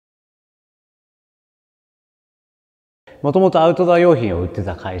もともとアウトドア用品を売って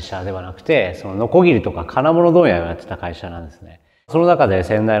た会社ではなくて、そのノコギリとか金物問屋をやってた会社なんですね。その中で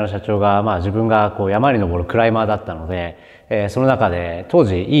先代の社長が、自分がこう山に登るクライマーだったので、その中で当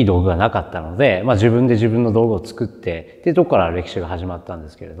時いい道具がなかったので、自分で自分の道具を作ってっていうところから歴史が始まったんで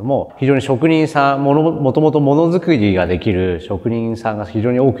すけれども、非常に職人さん、もともとものづくりができる職人さんが非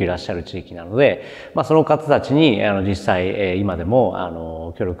常に多くいらっしゃる地域なので、その方たちに実際今で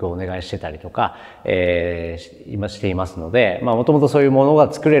も協力をお願いしてたりとか、今していますので、もともとそういうもの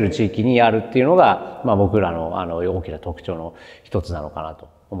が作れる地域にあるっていうのが、僕らの大きな特徴の一つなのかなと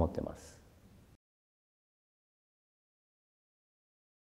思ってます。